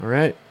All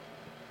right.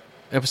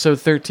 Episode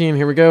 13.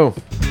 Here we go.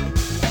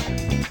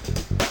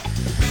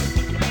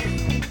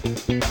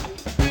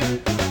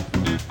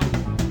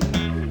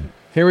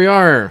 Here we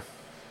are.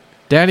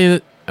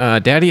 Daddy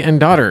and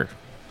daughter.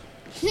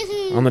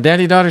 On the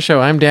Daddy-Daughter Show.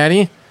 I'm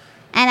Daddy.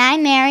 And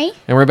I'm Mary.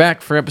 And we're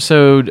back for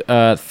episode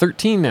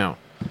 13 now.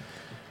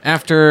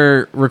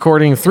 After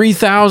recording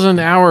 3,000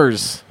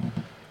 hours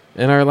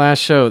in our last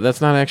show. That's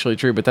not actually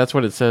true, but that's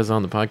what it says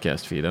on the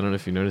podcast feed. I don't know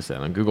if you noticed that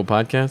on Google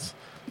Podcasts.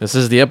 This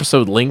is the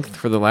episode length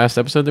for the last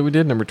episode that we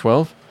did, number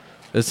 12.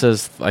 It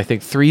says, I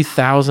think,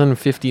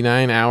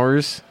 3,059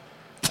 hours.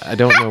 I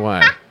don't know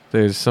why.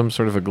 There's some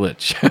sort of a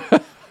glitch.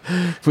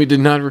 We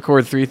did not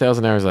record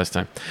 3,000 hours last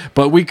time.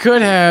 But we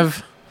could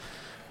have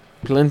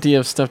plenty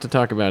of stuff to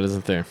talk about,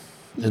 isn't there,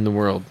 in the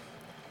world?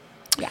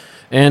 Yeah.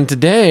 And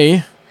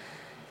today,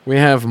 we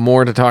have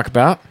more to talk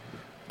about.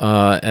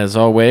 As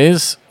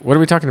always, what are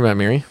we talking about,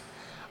 Mary?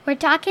 We're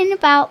talking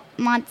about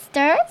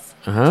monsters,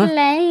 Uh-huh.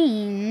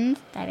 planes,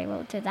 Daddy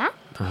will do that,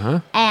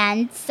 Uh-huh.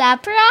 and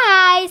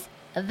surprise,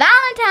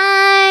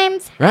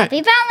 Valentines! Right.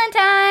 Happy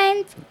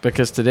Valentines!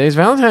 Because today's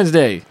Valentine's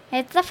Day.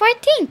 It's the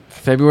 14th.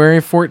 February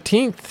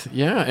 14th.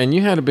 Yeah, and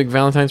you had a big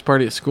Valentine's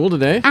party at school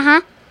today.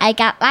 Uh-huh. I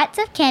got lots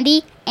of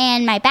candy,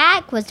 and my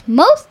bag was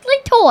mostly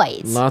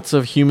toys. Lots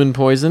of human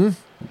poison.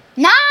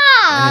 No!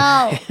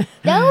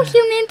 No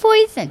human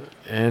poison.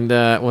 And,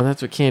 well,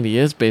 that's what candy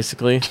is,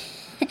 basically.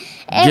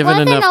 It Given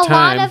wasn't enough a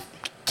time. lot of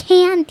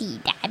candy,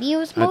 Daddy. It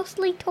was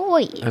mostly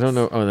toys. I don't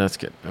know. Oh, that's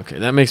good. Okay,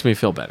 that makes me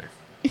feel better.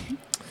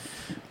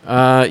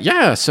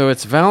 Yeah, so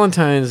it's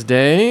Valentine's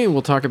Day.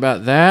 We'll talk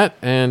about that.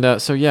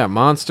 And so, yeah,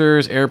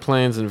 monsters,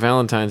 airplanes, and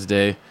Valentine's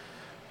Day,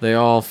 they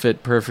all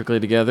fit perfectly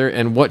together.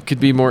 And what could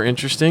be more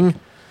interesting?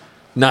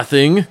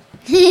 Nothing.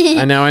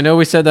 I know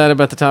we said that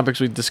about the topics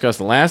we discussed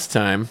last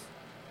time,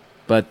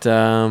 but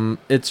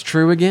it's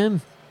true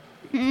again.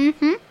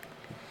 Mm-hmm.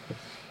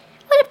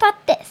 What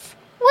about this?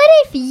 What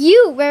if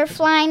you were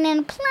flying in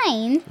a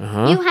plane,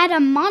 Uh-huh. you had a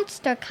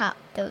monster cop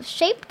that was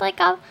shaped like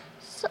a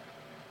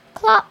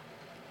clock.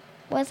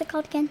 What is it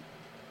called again?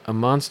 A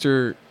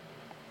monster.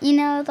 You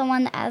know, the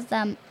one that has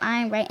the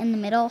eye right in the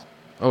middle?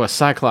 Oh, a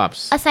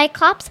cyclops. A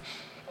cyclops?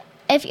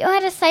 If you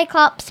had a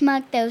cyclops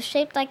mug that was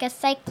shaped like a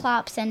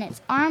cyclops and its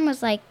arm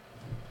was like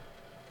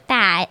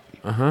that,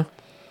 Uh-huh.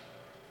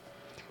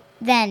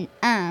 then,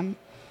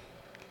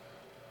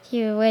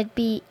 you would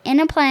be in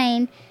a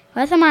plane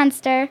with a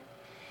monster,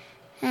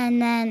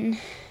 and then,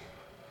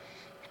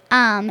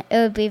 it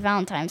would be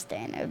Valentine's Day,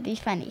 and it would be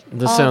funny.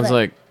 This sounds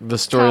like the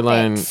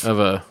storyline topics. of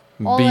a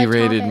All the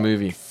B-rated topics.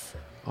 movie.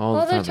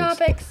 All the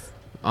topics.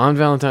 On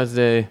Valentine's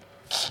Day,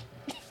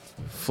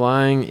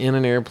 flying in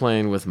an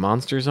airplane with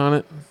monsters on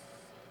it?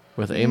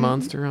 With a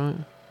monster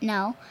on it?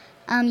 No.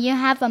 You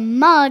have a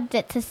mug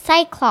that's a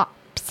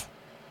cyclops.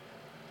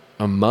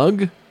 A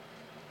mug?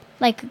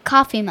 Like a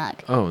coffee mug.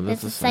 Oh,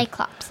 that's It's a a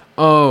cyclops.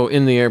 Oh,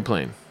 in the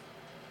airplane.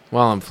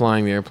 While I'm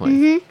flying the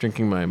airplane. Mhm.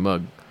 Drinking my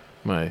mug.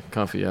 My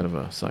coffee out of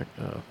a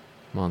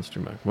monster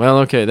mug. Well,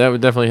 okay, that would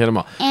definitely hit them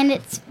all. And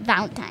it's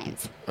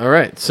Valentine's. All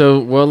right, so,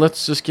 well,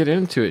 let's just get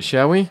into it,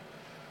 shall we?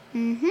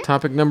 Mm-hmm.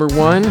 Topic number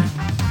 1.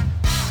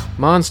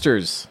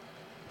 Monsters.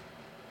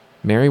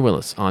 Mary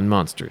Willis on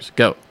monsters.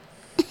 Go.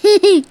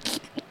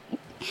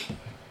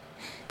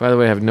 By the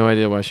way, I have no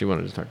idea why she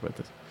wanted to talk about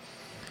this.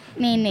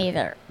 Me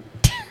neither.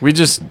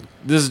 This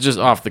is just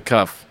off the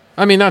cuff.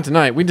 I mean, not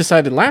tonight. We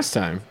decided last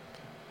time,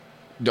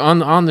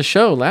 on the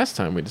show last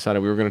time, we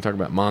decided we were going to talk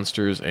about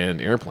monsters and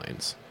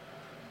airplanes.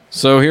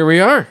 So here we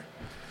are.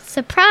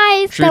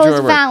 Surprise, True to those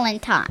our word.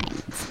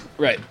 Valentines.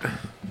 Right.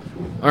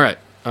 All right.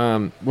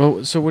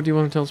 Well, so what do you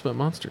want to tell us about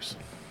monsters?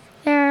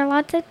 There are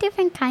lots of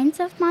different kinds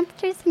of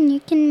monsters, and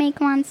you can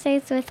make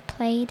monsters with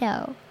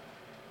Play-Doh.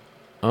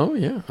 Oh,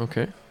 yeah.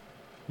 Okay.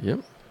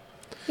 Yep.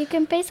 You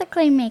can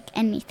basically make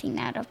anything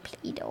out of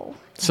Play-Doh.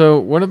 So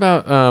what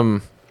about,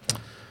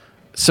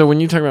 so when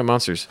you talk about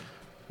monsters,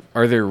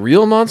 are there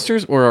real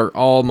monsters or are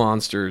all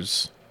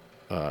monsters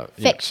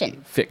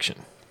Fiction. fiction?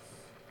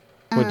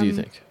 What do you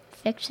think?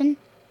 Fiction?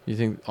 You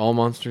think all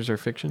monsters are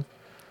fiction?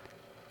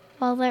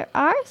 Well, there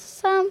are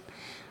some.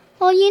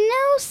 Well, you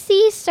know,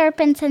 sea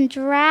serpents and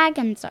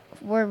dragons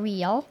were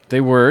real,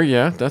 They were,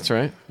 yeah, that's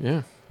right.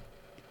 Yeah.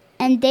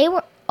 and they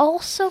were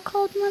also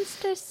called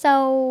monsters.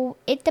 So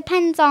it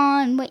depends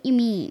on what you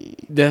mean.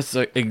 That's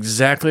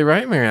exactly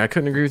right, Mary. I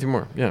couldn't agree with you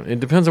more. Yeah, it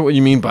depends on what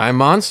you mean by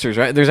monsters,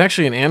 right? There's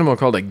actually an animal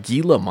called a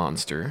Gila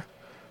monster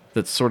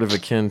that's sort of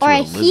akin to Or a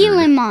a lizard.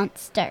 Gila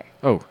monster.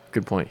 Oh,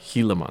 good point.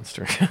 Gila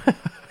monster.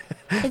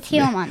 It's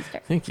Gila monster.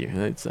 Thank you.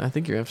 I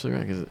think you're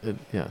absolutely right. 'Cause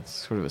it's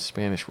sort of a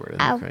Spanish word.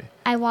 I, Okay.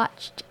 I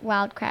watched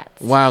Wild Kratts.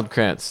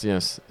 Wildcrats,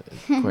 yes.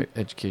 Quite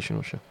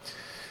educational show.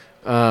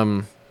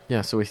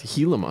 Yeah, so with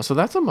Gila monster. So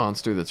that's a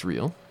monster that's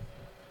real.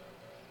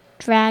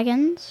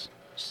 Dragons.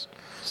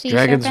 Sea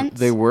Dragons, serpents.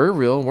 they were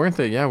real, weren't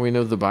they? Yeah, we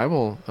know the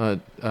Bible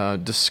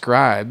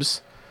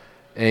describes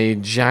a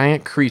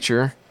giant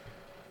creature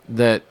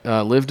that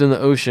lived in the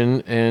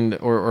ocean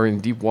or in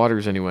deep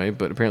waters anyway,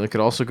 but apparently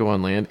could also go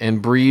on land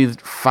and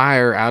breathed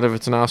fire out of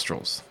its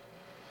nostrils.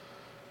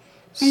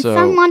 And So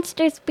some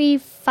monsters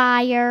breathe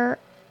fire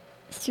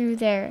through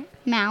their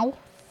mouth,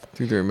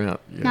 through their mouth.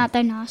 Yeah. not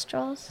their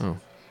nostrils. Oh.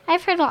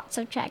 I've heard lots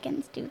of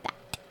dragons do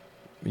that.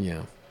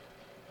 Yeah.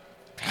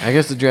 I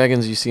guess the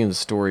dragons you see in the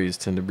stories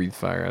tend to breathe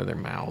fire out of their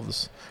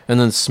mouths, and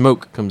then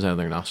smoke comes out of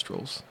their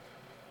nostrils.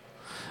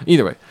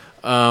 Either way.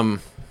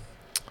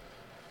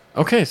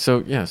 Okay, so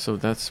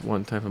that's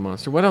one type of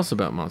monster. What else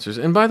about monsters?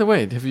 And by the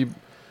way,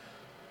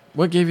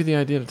 what gave you the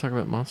idea to talk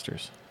about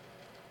monsters?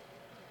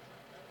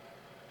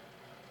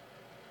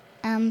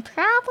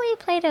 Probably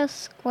Play-Doh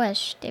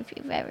Squished, if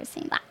you've ever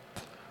seen that.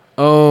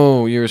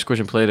 Oh, you were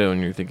squishing Play-Doh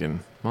and you're thinking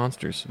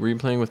monsters. Were you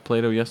playing with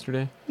Play-Doh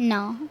yesterday?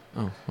 No,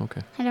 Oh,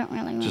 okay. I don't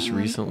really remember. Just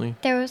recently?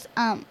 There was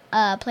a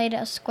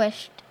Play-Doh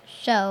Squished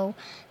show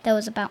that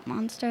was about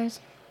monsters.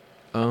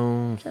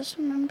 Oh. Just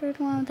remembered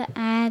one of the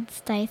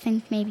ads that I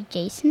think maybe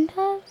Jason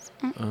does.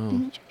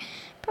 I'm not sure.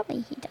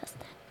 Probably he does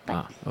that.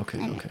 But Okay,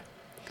 anyway. okay.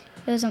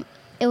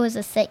 It was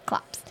a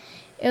cyclops.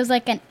 It was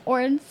like an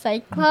orange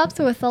cyclops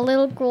with a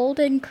little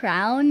golden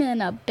crown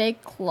and a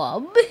big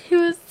club.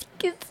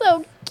 It's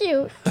so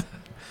cute.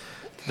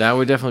 That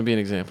would definitely be an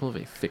example of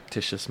a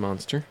fictitious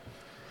monster.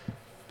 A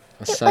It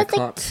was a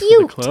cyclops with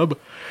cute a club.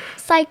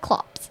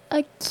 Cyclops.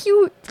 A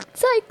cute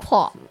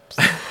cyclops.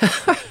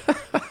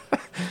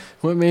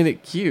 What made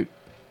it cute?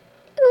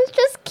 It was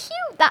just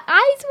cute. The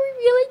eyes were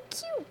really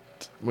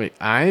cute. Wait,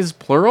 eyes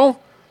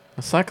plural?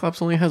 A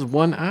cyclops only has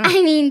one eye.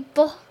 I mean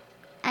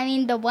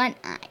the one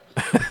eye.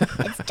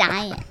 It's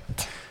giant.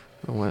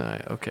 One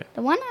eye. Okay.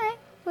 The one eye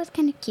was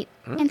kind of cute.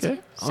 And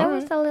Okay, so was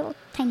alright. the little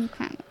tiny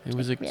crown. It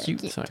was a Really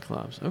cute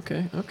cyclops.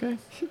 Okay. Okay.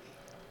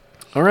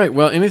 All right.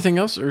 Well, anything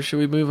else, or should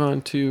we move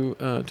on to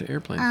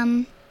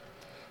airplanes?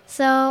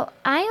 So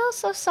I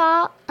also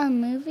saw a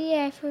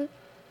movie.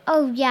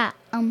 Oh yeah.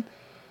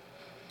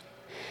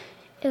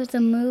 It was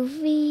a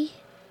movie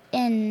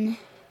in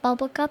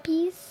Bubble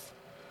Guppies.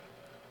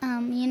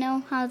 You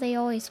know how they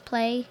always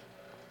play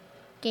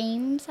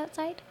games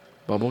outside?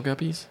 Bubble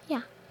guppies.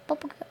 Yeah,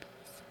 Bubble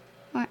Guppies.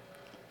 Or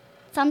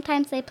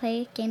sometimes they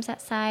play games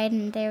outside,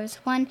 and there was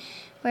one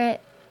where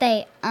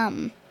there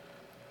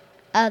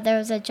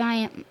was a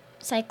giant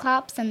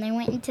cyclops, and they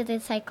went into the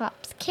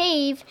cyclops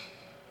cave,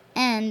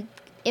 and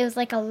it was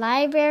like a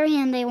library,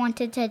 and they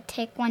wanted to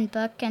take one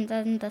book, and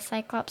then the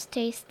cyclops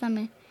chased them.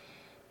 And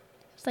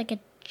it's like a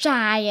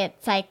giant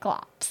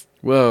cyclops.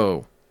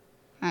 Whoa.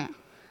 I know.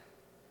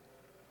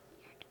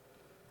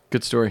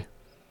 Good story.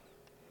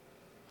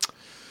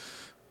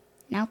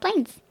 Now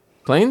planes.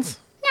 Planes?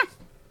 Yeah.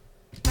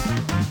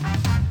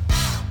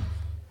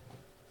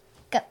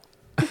 Go.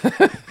 You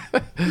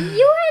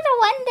are the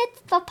one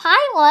that's the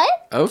pilot.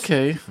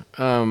 Okay.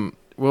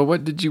 Well,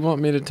 what did you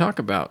want me to talk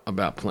about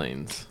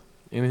planes?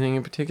 Anything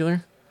in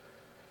particular?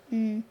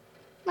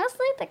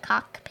 Mostly the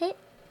cockpit.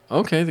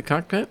 Okay, the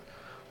cockpit.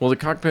 Well, the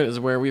cockpit is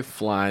where we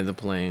fly the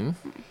plane,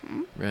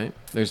 right?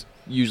 There's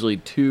usually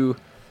two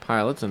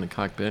pilots in the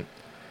cockpit.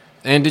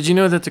 And did you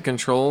know that the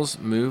controls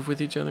move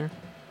with each other?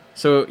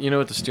 So, you know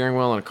what the steering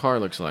wheel on a car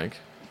looks like?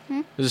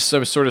 This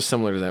is sort of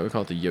similar to that. We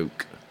call it the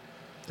yoke.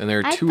 And there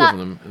are I two thought- of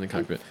them in the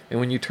cockpit. And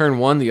when you turn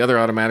one, the other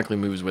automatically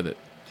moves with it.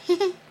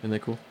 Isn't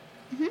that cool?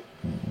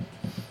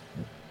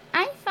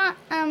 I thought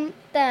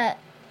the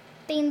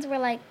things were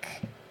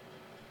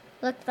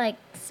looked like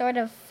sort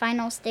of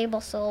final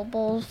stable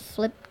syllables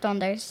flipped on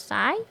their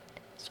side,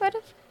 sort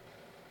of.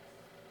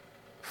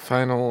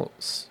 Final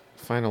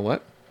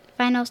what?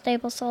 Final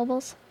stable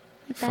syllables.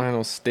 Like that.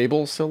 Final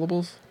stable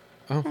syllables?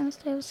 Final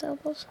stable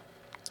syllables.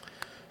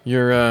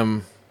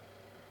 Your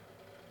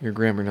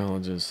grammar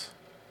knowledge is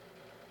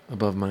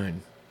above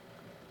mine.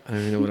 I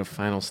don't even know what a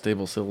final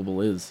stable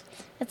syllable is.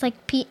 It's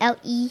like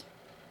PLE.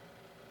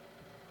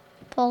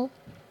 Pull.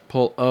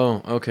 Pull.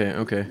 Oh,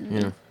 okay.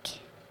 Yeah.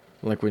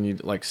 Like when you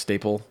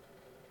staple,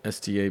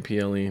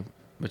 STAPLE,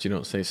 but you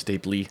don't say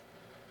stapley.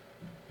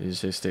 You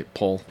just say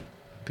pull,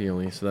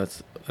 PLE. So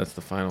that's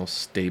the final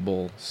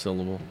stable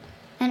syllable.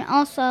 And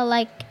also,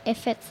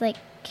 if it's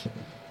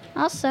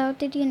also,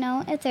 did you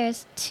know if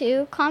there's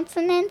two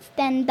consonants,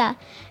 then the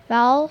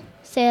vowel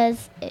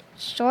says it's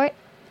short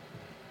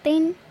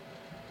thing?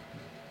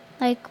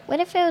 Like, what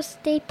if it was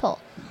staple?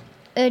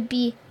 It would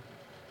be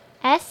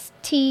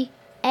STAP.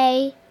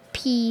 If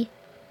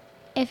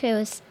it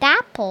was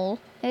staple,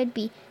 it would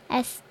be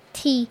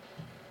STAPP.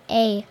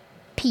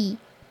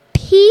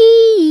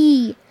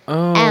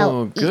 Oh,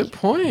 L-E. good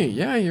point.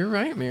 Yeah, you're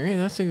right, Mary.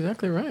 That's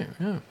exactly right.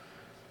 Yeah.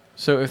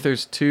 So if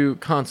there's two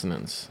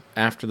consonants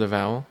after the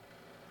vowel,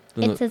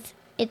 then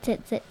It's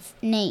its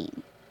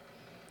name.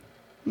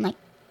 Like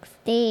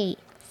A.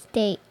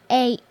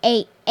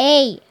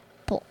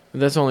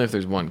 that's only if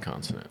there's one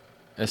consonant,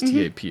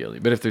 STAPLE.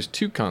 But if there's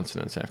two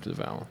consonants after the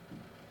vowel,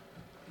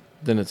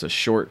 then it's a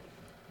short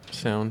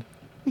sound.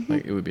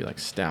 Like it would be like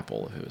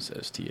staple if it was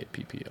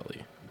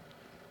STAPPLE.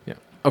 Yeah.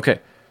 Okay.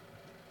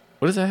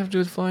 What does that have to do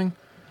with flying?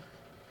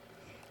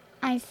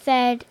 I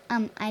said,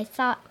 I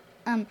thought,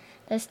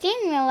 the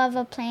steering wheel of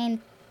a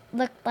plane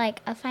looked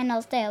like a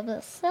final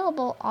stable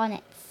syllable on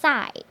its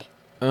side.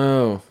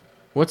 Oh,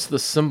 what's the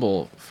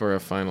symbol for a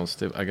final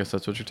stable? I guess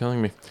that's what you're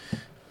telling me.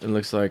 It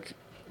looks like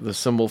the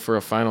symbol for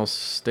a final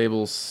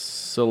stable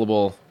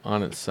syllable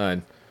on its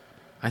side.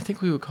 I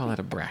think we would call that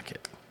a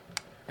bracket.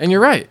 And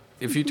you're right.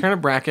 If you turn a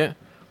bracket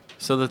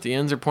so that the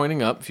ends are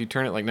pointing up, if you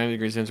turn it like 90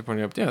 degrees, the ends are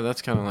pointing up. Yeah,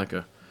 that's kind of like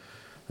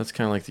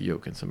the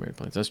yoke in some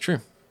airplanes. That's true.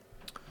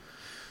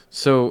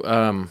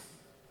 So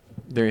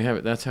there you have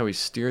it. That's how we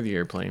steer the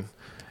airplane,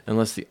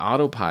 unless the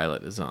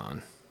autopilot is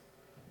on.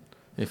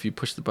 If you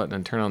push the button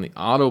and turn on the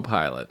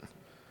autopilot,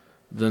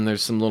 then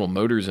there's some little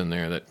motors in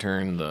there that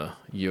turn the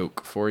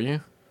yoke for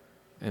you,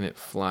 and it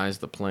flies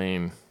the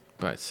plane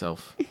by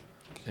itself,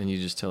 and you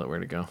just tell it where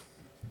to go.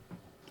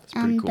 It's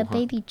pretty cool, the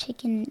baby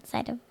chicken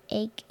inside of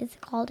egg is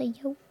called a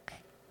yolk.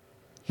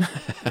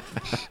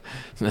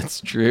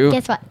 That's true.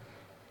 Guess what?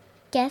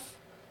 Guess.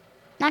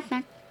 Knock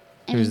knock.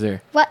 Who's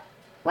there? What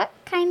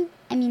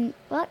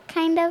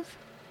kind of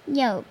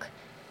yolk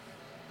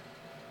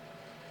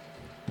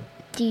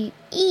do you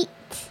eat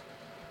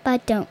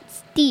but don't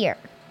steer?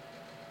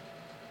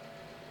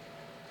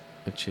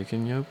 A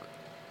chicken yolk?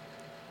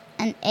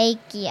 An egg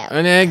yolk.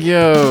 An egg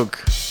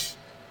yolk.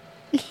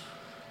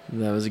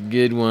 That was a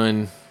good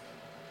one.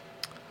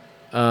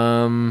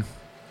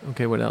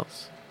 Okay, what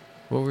else?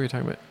 What were we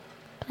talking about?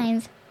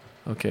 Planes.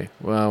 Okay,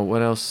 well,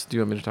 what else do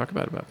you want me to talk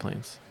about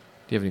planes?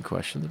 Do you have any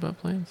questions about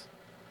planes?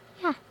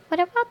 Yeah. What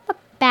about the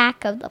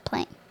back of the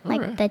plane? All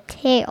Like right. the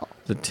tail.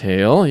 The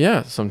tail,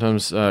 yeah,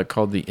 sometimes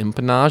called the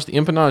empennage. The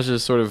empennage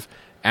is sort of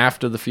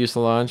after the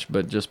fuselage,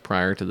 but just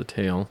prior to the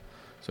tail.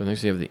 So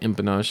next you have the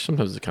empennage.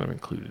 Sometimes it's kind of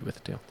included with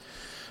the tail.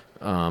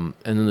 And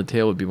then the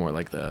tail would be more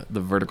like the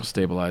vertical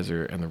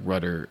stabilizer and the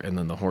rudder, and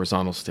then the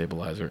horizontal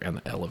stabilizer and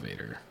the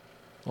elevator.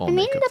 All I mean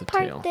make up the the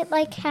part tail. that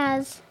like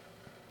has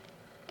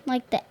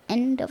like the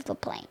end of the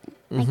plane.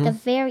 Like the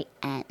very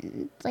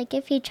end. Like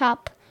if you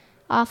chop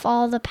off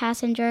all the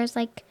passengers,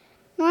 like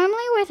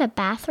normally where the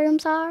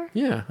bathrooms are.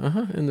 Yeah,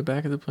 in the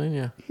back of the plane,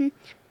 yeah.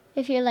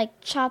 If you like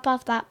chop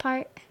off that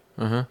part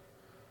Uh-huh.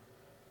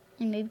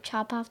 and maybe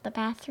chop off the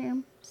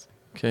bathrooms.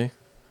 Okay.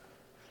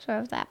 Sort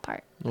of that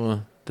part.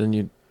 Well, then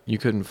you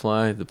couldn't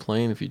fly the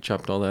plane if you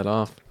chopped all that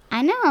off.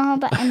 I know,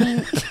 but I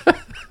mean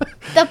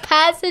the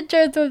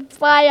passengers would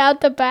fly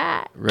out the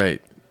back.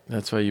 Right.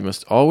 That's why you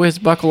must always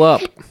buckle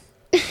up.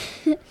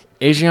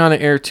 Asiana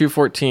Air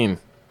 214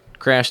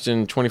 crashed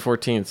in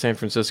 2014 in San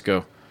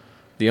Francisco.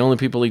 The only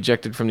people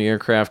ejected from the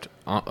aircraft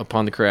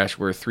upon the crash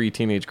were 3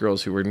 teenage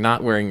girls who were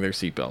not wearing their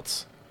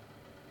seatbelts.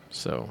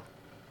 So,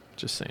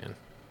 just saying,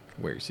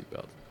 wear your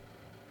seatbelt.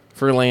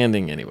 For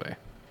landing, anyway.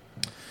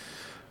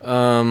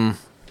 But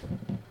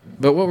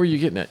what were you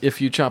getting at?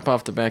 If you chop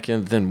off the back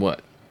end, then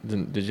what?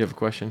 Then, did you have a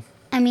question?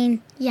 I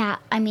mean, yeah,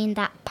 I mean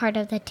that part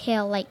of the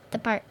tail, like the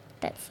part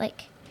that's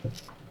like,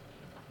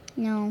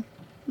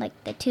 like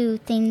the two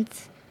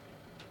things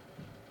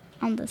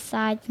on the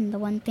sides and the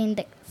one thing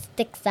that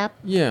sticks up.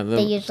 Yeah.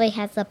 That usually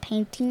has a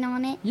painting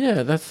on it.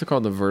 Yeah, that's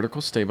called the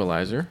vertical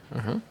stabilizer.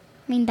 Uh-huh. I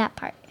mean that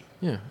part.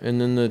 Yeah, and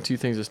then the two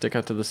things that stick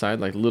out to the side,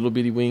 like little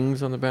bitty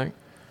wings on the back,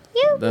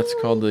 Yeah. that's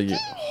called the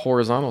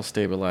horizontal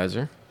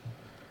stabilizer.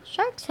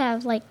 Sharks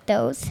have like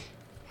those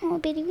little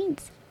bitty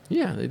wings.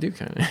 Yeah, they do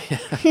kind of.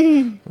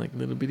 Like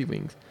little bitty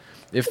wings.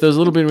 If those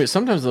little bitty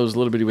sometimes those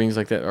little bitty wings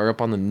like that are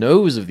up on the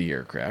nose of the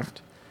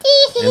aircraft.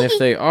 And if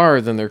they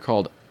are, then they're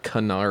called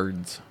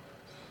canards.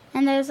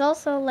 And there's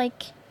also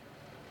like,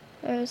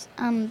 there's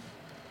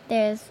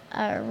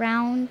a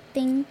round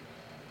thing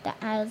that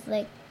has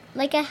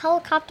like a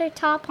helicopter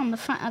top on the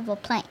front of a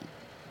plane.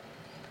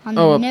 On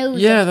the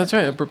nose. Yeah, of that's the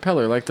right. A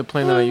propeller, like the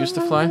plane that I used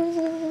to fly.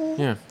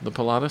 Yeah, the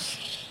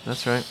Pilatus.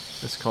 That's right.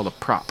 It's called a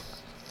prop.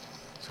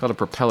 It's called a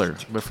propeller,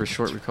 but for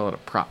short we call it a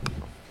prop.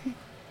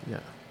 Yeah,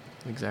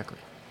 exactly.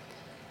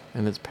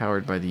 And it's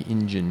powered by the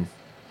engine.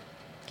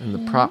 And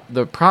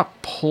the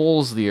prop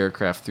pulls the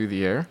aircraft through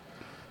the air.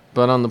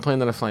 But on the plane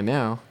that I fly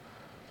now,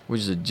 which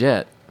is a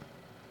jet,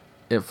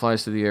 it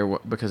flies through the air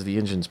because the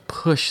engines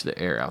push the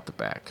air out the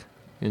back.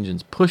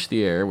 Engines push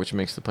the air, which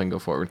makes the plane go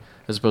forward,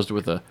 as opposed to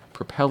with a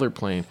propeller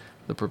plane,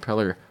 the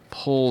propeller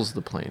pulls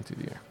the plane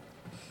through the air.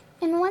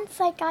 And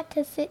once I got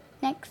to sit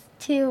next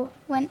to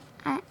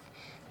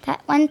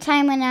that one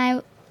time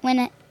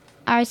when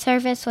our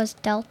service was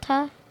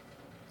Delta.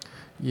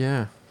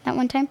 Yeah. That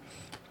one time.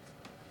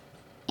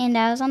 And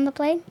I was on the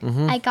plane.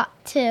 Mm-hmm. I got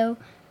to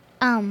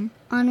on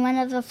one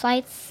of the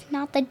flights,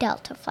 not the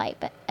Delta flight,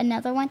 but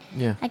another one.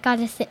 Yeah. I got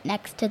to sit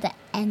next to the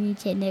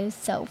engine. It was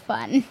so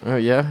fun. Oh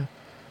yeah.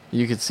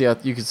 You could see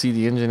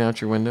the engine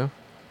out your window.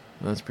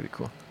 That's pretty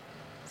cool.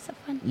 So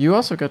fun. You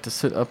also got to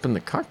sit up in the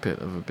cockpit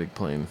of a big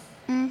plane,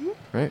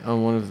 right?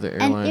 On one of the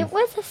airline. And it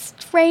was a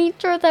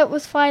stranger that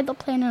was flying the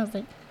plane. I was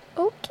like,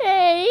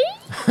 okay.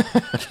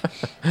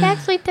 He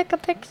actually took a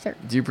picture.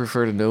 Do you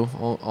prefer to know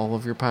all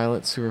of your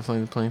pilots who are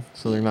flying the plane,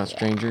 so they're not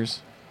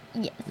strangers?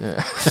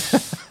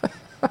 Yes.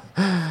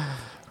 Yeah.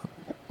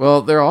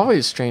 Well, they're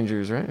always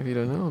strangers, right? If you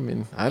don't know, I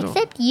mean, I don't.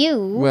 Except you.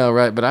 Well,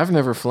 right, but I've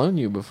never flown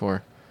you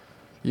before.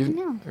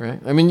 No. Right?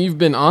 I mean, you've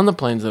been on the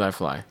planes that I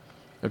fly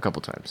a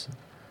couple times.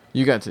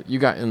 You got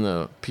in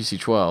the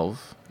PC-12.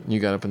 You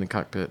got up in the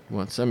cockpit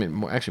once. I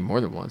mean, actually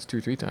more than once, 2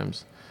 or 3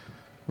 times.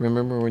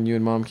 Remember when you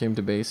and Mom came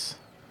to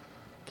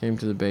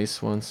the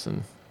base once,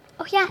 and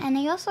Oh yeah, and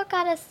I also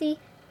got to see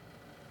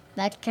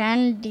the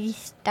candy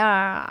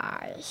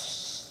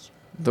stars.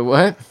 the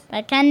what?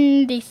 The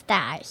candy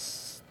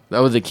stars.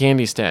 Oh, the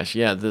candy stash.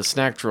 Yeah, the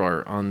snack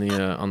drawer on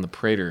the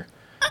Praetor.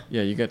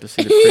 Yeah, you got to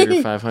see the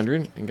Praetor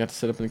 500 and got to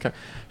sit up in the cockpit.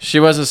 She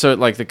wasn't so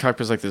like the cockpit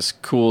was like this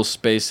cool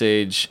space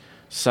age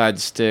side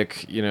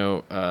stick,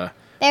 There were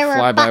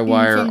fly by buttons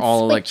wire, and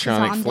all switches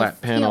electronic, on flat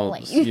the panel,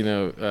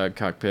 ceiling.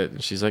 cockpit.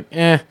 And she's like,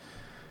 eh.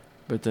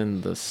 But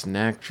then the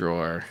snack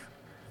drawer.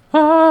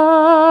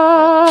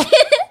 Ah,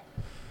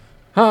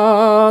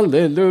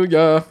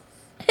 hallelujah.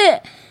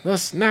 The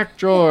snack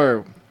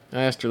drawer.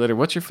 I asked her later,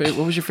 what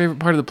was your favorite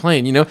part of the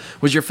plane?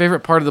 Was your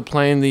favorite part of the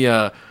plane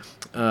the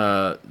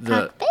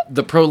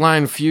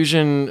Proline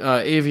Fusion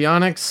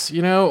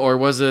avionics, or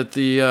was it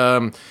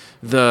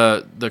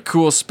the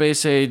cool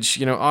space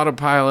age,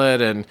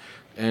 autopilot and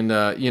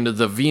the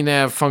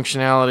VNav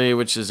functionality,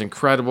 which is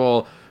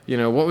incredible.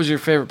 What was your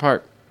favorite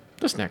part?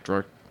 The snack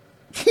drawer.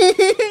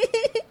 I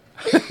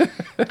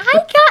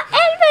got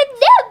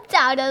M&M's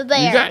out of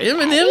there. You got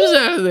M&M's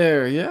out of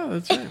there. Yeah,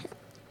 that's right.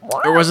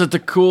 What? Or was it the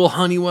cool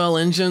Honeywell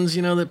engines,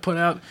 that put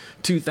out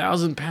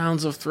 2,000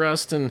 pounds of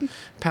thrust and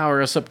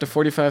power us up to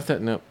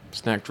 45,000? No,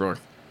 snack drawer.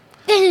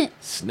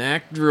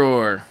 Snack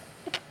drawer.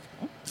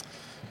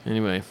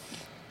 Anyway.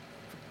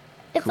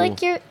 It's cool. like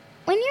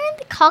when you're in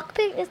the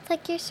cockpit, it's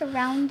like you're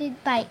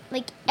surrounded by,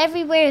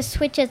 everywhere is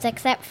switches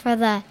except for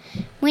the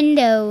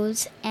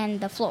windows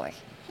and the floor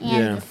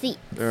and the seat.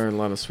 There are a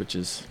lot of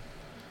switches,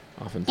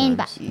 oftentimes. And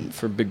buttons.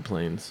 For big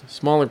planes.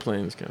 Smaller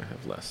planes kind of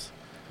have less.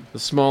 The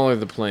smaller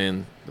the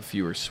plane, the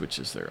fewer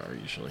switches there are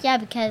usually. Yeah,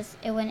 because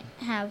it wouldn't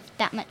have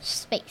that much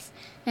space.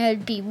 And it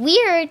would be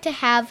weird to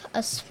have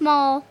a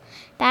small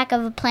back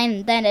of a plane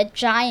and then a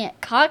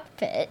giant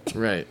cockpit.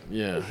 Right,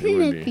 yeah, it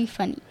would It'd be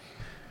funny.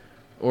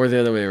 Or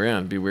the other way around.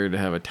 It'd be weird to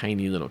have a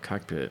tiny little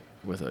cockpit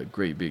with a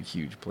great big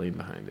huge plane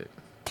behind it.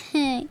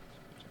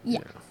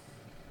 Yeah.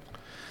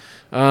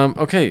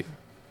 Okay,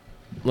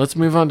 let's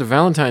move on to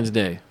Valentine's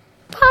Day.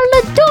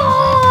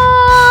 Valentines!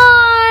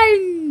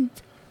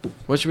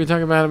 What should we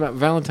talk about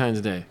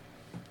Valentine's Day?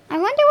 I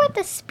wonder what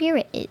the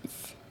spirit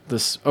is. The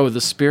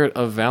spirit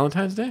of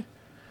Valentine's Day?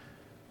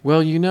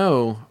 Well,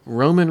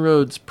 Roman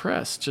Roads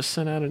Press just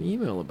sent out an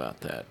email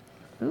about that.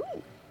 Ooh.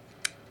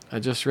 I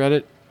just read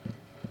it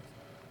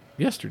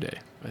yesterday,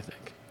 I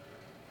think.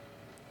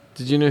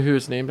 Did you know who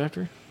it's named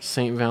after?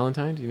 Saint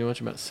Valentine? Do you know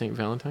much about Saint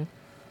Valentine?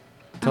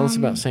 Tell us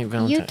about Saint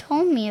Valentine. You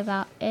told me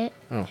about it.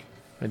 Oh,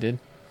 I did?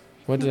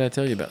 What did I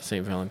tell you about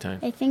Saint Valentine?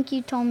 I think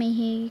you told me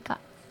he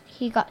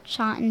got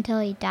shot until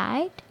he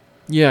died.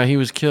 Yeah, he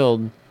was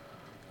killed.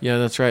 Yeah,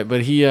 that's right.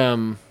 But he,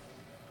 if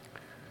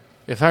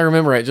I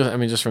remember right,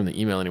 just from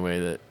the email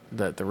anyway,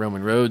 that the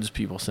Roman Roads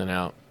people sent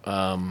out,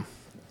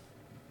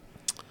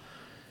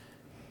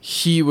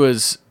 he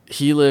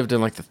lived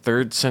in like the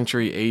 3rd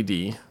century AD,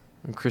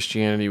 and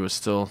Christianity was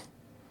still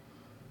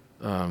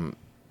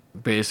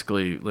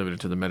basically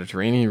limited to the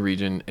Mediterranean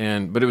region,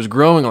 but it was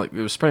growing, it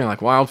was spreading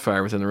like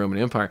wildfire within the Roman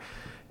Empire.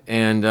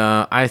 And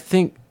I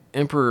think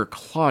Emperor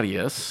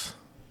Claudius,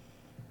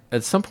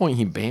 at some point,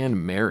 he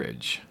banned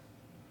marriage.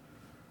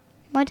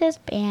 What does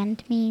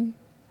banned mean?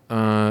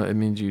 It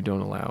means you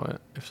don't allow it.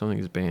 If something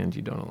is banned,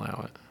 you don't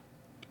allow it.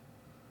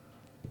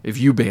 If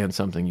you ban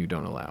something, you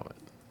don't allow it.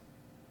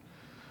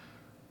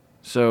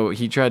 So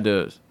he tried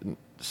to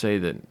say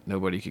that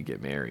nobody could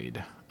get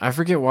married. I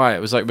forget why.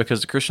 It was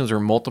because the Christians were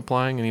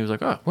multiplying, and he was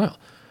like, oh, well,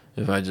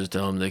 if I just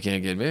tell them they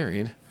can't get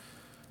married,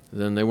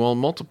 then they won't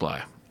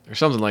multiply. Or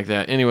something like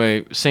that.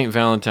 Anyway, St.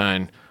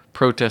 Valentine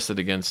protested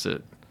against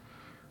it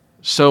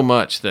so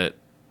much that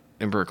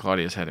Emperor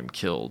Claudius had him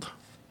killed.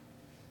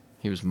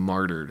 He was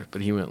martyred,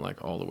 but he went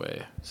all the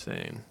way,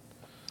 saying,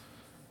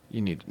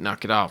 you need to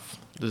knock it off.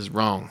 This is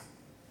wrong.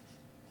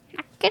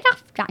 Knock it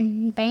off,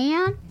 John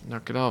Ban.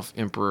 Knock it off,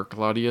 Emperor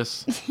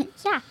Claudius.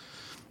 Yeah.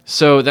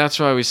 So that's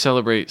why we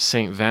celebrate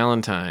St.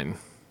 Valentine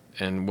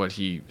and what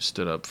he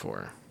stood up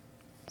for.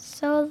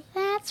 So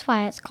that's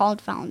why it's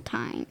called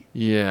Valentine.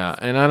 Yeah,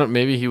 and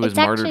maybe he was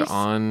martyred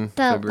on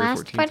February 14th. The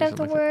last part of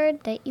the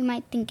word that you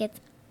might think it's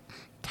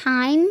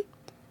times,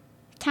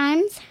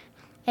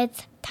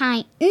 it's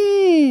times.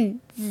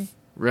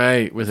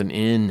 Right, with an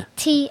N.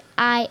 Tines.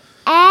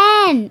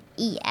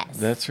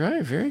 That's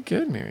right. Very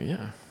good, Mary.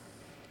 Yeah.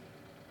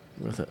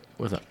 With a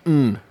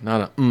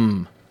not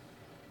a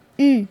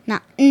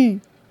Not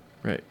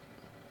Right.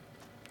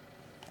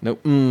 No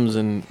ums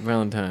in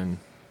Valentine.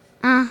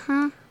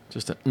 Uh-huh.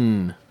 Just a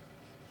Uh-huh.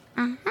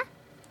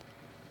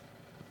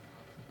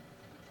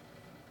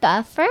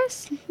 The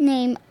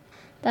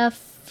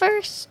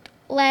first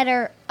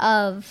letter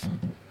of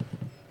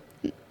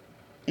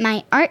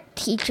my art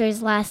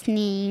teacher's last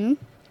name,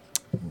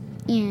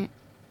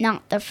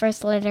 not the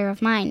first letter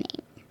of my name.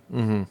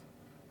 Mm-hmm.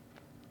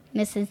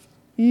 Mrs.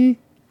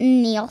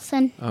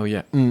 Nielsen. Oh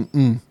yeah,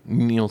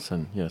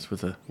 Nielsen. Yes,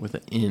 with a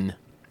N.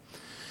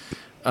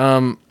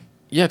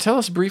 Yeah, tell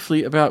us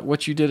briefly about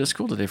what you did at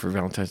school today for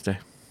Valentine's Day.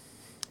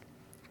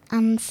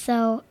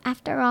 So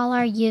after all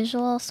our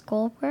usual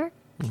schoolwork,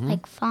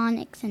 like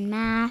phonics and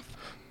math,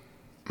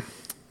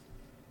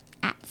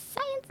 at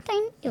science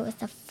time, it was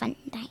a fun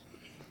time.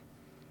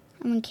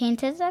 And we came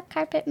to the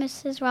carpet,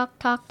 Mrs. Rock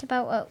talked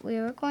about what we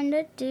were going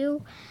to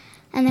do.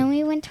 And then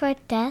we went to our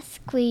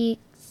desk, we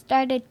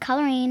started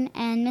coloring,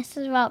 and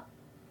Mrs. Rock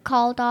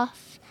called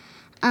off.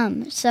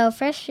 So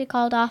first she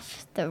called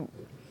off the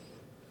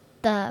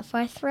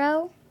fourth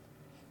row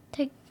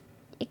to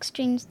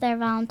exchange their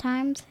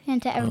Valentines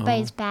into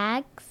everybody's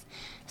bags.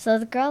 So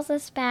the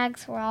girls'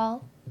 bags were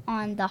all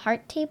on the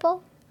heart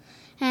table,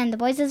 and the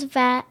boys'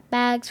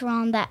 bags were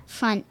on that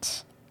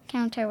front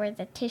counter where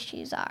the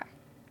tissues are.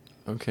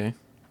 Okay.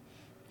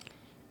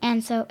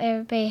 And so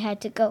everybody had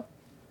to go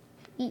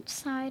each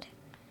side.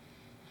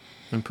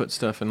 And put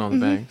stuff in all the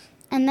bags.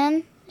 And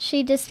then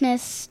she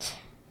dismissed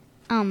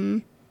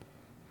Branch,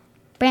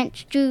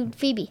 Jude,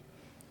 Phoebe.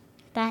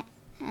 And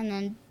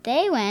then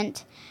they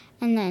went,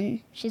 and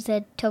then she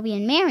said Toby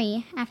and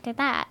Mary after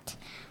that.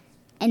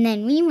 And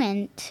then we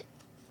went,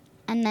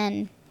 and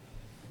then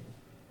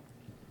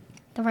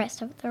the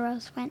rest of the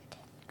rows went.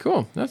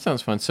 Cool. That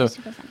sounds fun. So,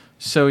 Super fun.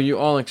 so you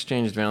all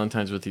exchanged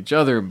Valentines with each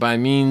other by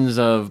means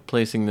of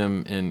placing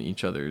them in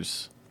each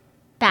other's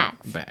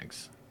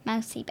bags.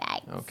 Mousy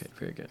bags. Okay,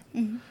 very good.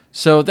 Mm-hmm.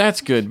 So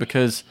that's good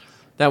because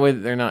that way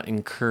they're not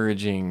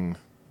encouraging,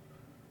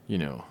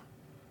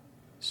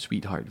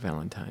 sweetheart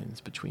Valentines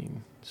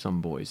between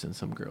some boys and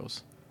some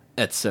girls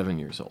at 7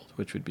 years old,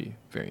 which would be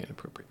very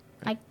inappropriate.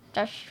 Like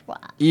Joshua.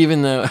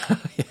 Even though,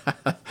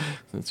 yeah,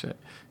 that's right.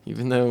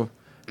 Even though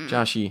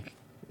Joshy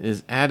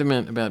is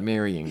adamant about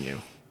marrying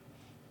you.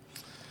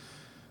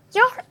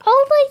 You're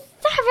only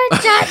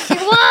 7,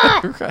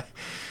 Joshua! Right.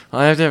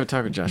 Well, I have to have a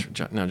talk with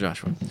Joshua. Now,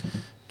 Joshua,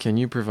 can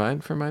you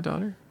provide for my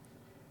daughter?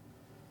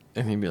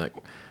 And he'd be like,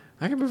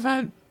 I can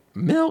provide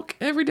milk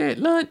every day at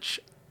lunch.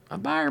 I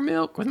buy her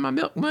milk with my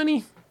milk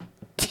money.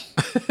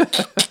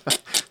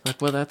 Like,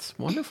 well, that's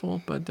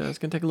wonderful, but it's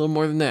going to take a little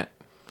more than that.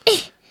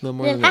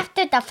 You'll have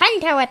to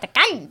defend her with a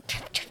gun.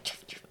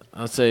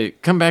 I'll say,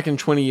 come back in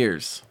 20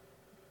 years.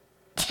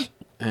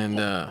 And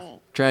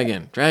try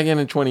again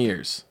in 20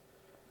 years.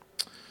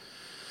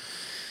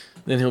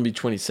 Then he'll be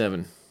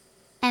 27.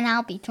 And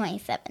I'll be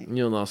 27.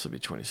 You'll also be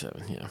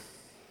 27, yeah.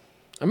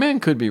 A man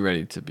could be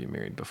ready to be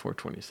married before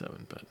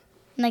 27, but...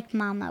 Like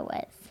Mama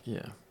was.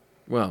 Yeah.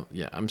 Well,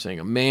 yeah, I'm saying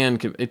a man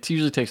could... It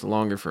usually takes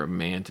longer for a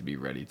man to be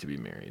ready to be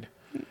married.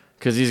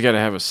 Because he's got to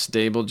have a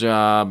stable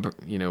job,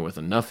 with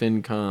enough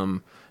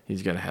income.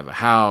 He's got to have a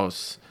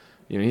house.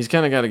 He's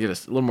kind of got to get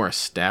a little more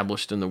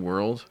established in the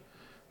world.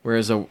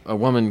 Whereas a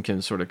woman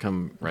can sort of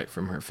come right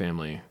from her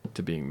family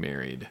to being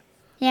married.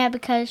 Yeah,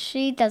 because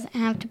she doesn't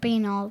have to be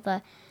in all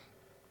the...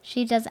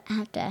 She doesn't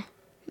have to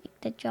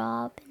make the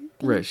job. And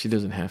things. Right, she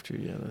doesn't have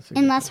to, yeah. That's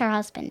unless her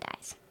husband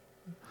dies.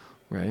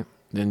 Right.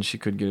 Then she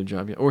could get a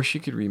job, yeah. Or she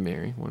could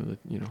remarry, one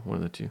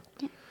of the two.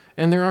 Yeah.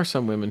 And there are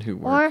some women who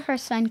work. Or her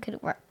son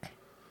could work.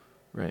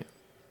 Right.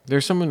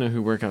 There's some women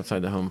who work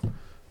outside the home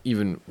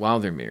even while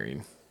they're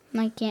married.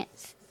 Like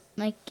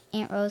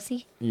Aunt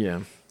Rosie.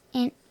 Yeah.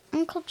 And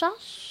Uncle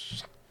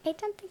Josh, I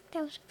don't think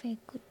that was a very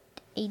good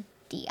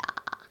idea.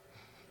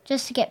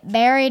 Just to get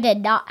married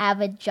and not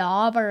have a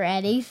job or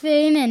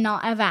anything and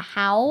not have a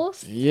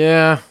house.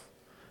 Yeah.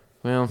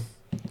 Well.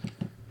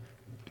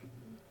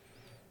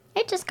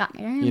 I just got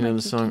married. You know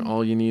the song,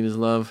 All You Need Is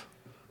Love?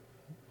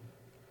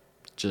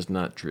 Just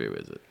not true,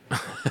 is it?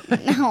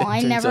 No,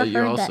 I never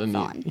heard that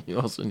song. You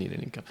also need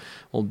an income.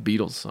 Old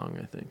Beatles song,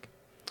 I think.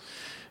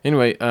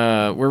 Anyway,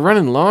 we're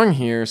running long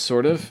here,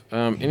 sort of.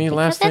 Any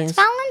last things?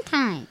 Because it's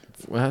Valentine's.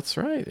 Well, that's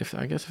right. If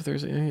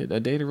there's a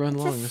day to run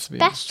long, this would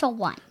be special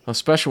one. A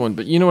special one.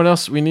 But you know what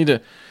else? We need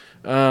to...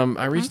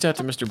 I reached out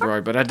to Mr.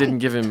 Broad, but I didn't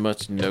give him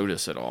much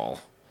notice at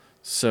all.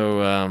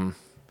 So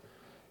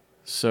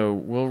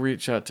we'll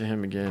reach out to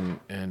him again,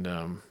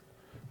 and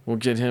we'll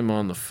get him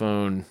on the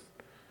phone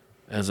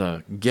as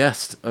a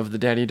guest of the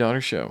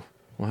Daddy-Daughter Show.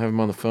 We'll have him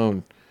on the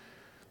phone,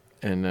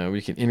 and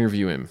we can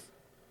interview him.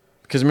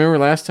 Because remember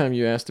last time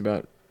you asked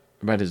about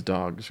his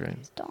dogs, right?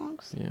 His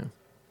dogs. Yeah.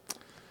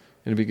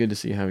 It'll be good to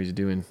see how he's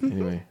doing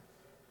anyway,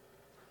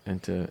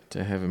 and to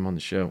have him on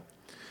the show.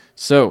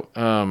 So,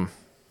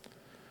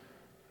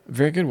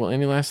 very good. Well,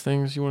 any last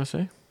things you want to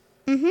say?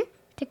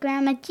 To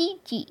Grandma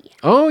Gigi.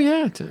 Oh,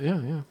 yeah.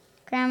 Yeah.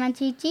 Grandma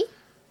Gigi.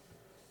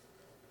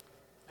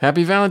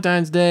 Happy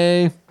Valentine's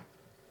Day.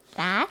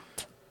 That.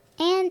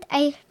 And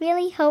I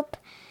really hope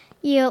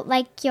you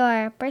like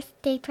your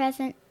birthday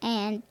present.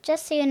 And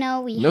just so you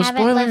know, we no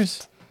haven't spoilers.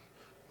 left.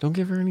 Don't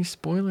give her any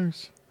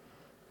spoilers.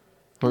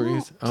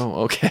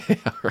 Okay.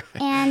 All right.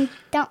 And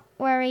don't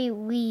worry,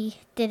 we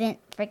didn't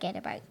forget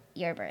about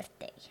your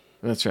birthday.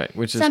 That's right.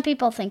 Some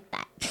people think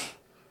that.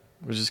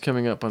 Which is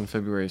coming up on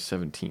February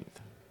 17th,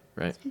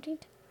 right?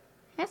 17th?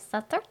 That's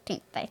the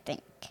 13th, I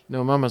think.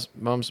 No, my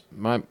mom's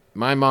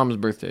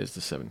birthday is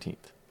the 17th,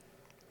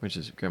 which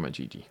is Grandma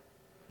Gigi.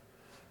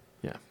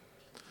 Yeah.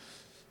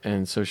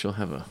 And so she'll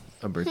have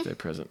a birthday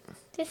present.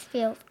 This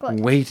feels good.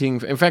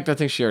 In fact, I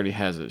think she already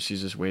has it.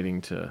 She's just waiting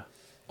to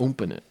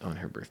open it on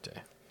her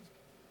birthday.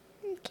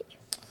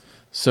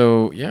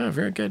 So, yeah,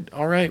 very good.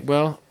 All right.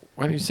 Well,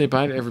 why don't you say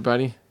bye to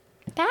everybody?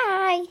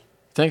 Bye.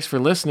 Thanks for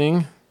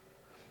listening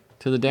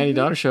to the Daddy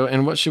Daughter Show.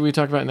 And what should we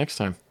talk about next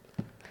time?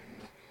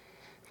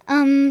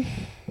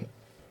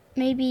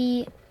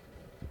 Maybe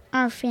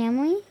our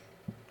family.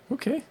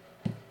 Okay.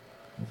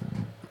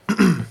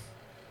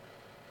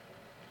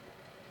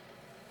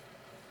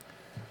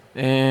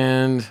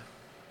 And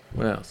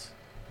what else?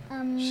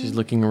 She's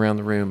looking around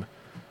the room.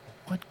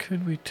 What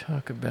could we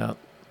talk about?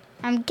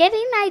 I'm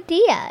getting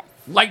ideas.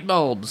 Light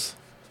bulbs.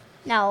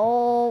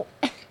 No.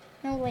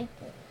 No light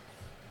bulbs.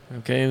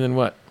 Okay, and then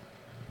what?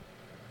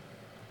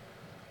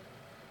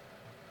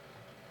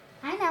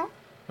 I know.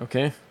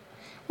 Okay.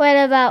 What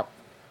about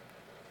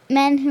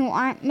men who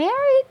aren't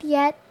married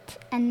yet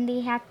and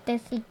they have to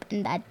sleep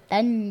in the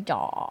dungeon?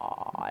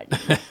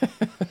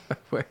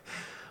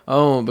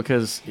 Oh,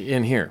 because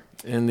in here,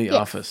 in the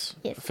office,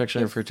 yes,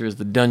 affectionately referred to as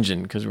the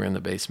dungeon because we're in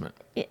the basement.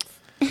 Yes.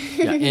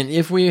 Yeah, and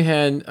if we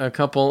had a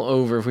couple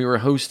over, if we were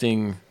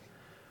hosting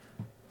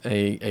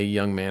a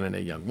young man and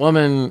a young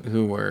woman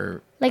who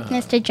were... Like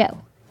Mr.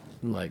 Joe.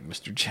 Like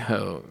Mr.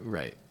 Joe,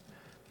 right,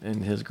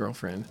 and his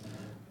girlfriend,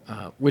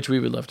 which we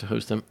would love to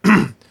host them.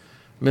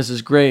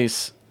 Miss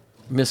Grace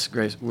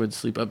would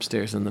sleep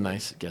upstairs in the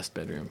nice guest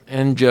bedroom,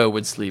 and Joe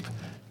would sleep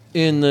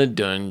in the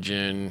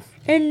dungeon.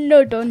 In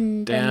the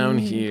dungeon. Down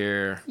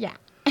here. Yeah.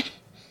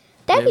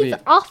 Daddy's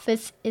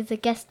office is a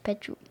guest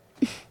bedroom.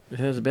 It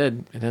has a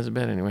bed. It has a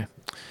bed anyway.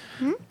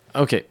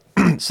 Okay,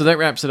 so that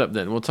wraps it up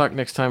then. We'll talk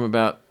next time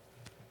about...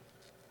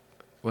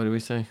 What did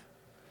we say?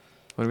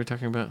 What are we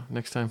talking about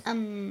next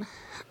time?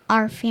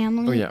 Our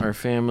family. Oh, yeah, our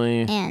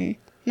family. And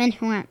men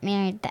who aren't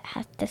married that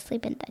have to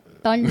sleep in the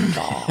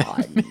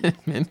dungeon.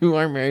 Men who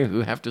aren't married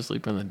who have to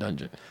sleep in the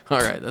dungeon.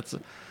 All right, that's a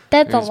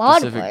That's very a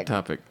lot of specific work.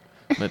 topic.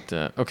 But,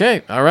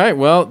 okay, all right,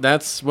 well,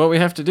 that's what we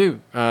have to do.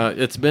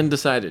 It's been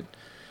decided.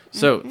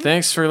 So,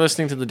 thanks for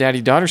listening to the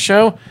Daddy Daughter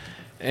Show.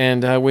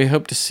 And we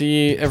hope to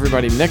see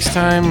everybody next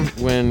time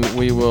when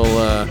we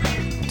will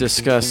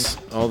discuss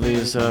all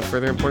these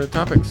further important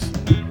topics.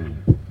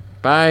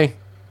 Bye.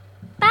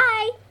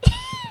 Bye.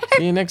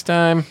 See you next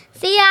time.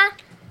 See ya.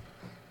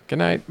 Good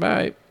night.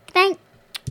 Bye. Thanks.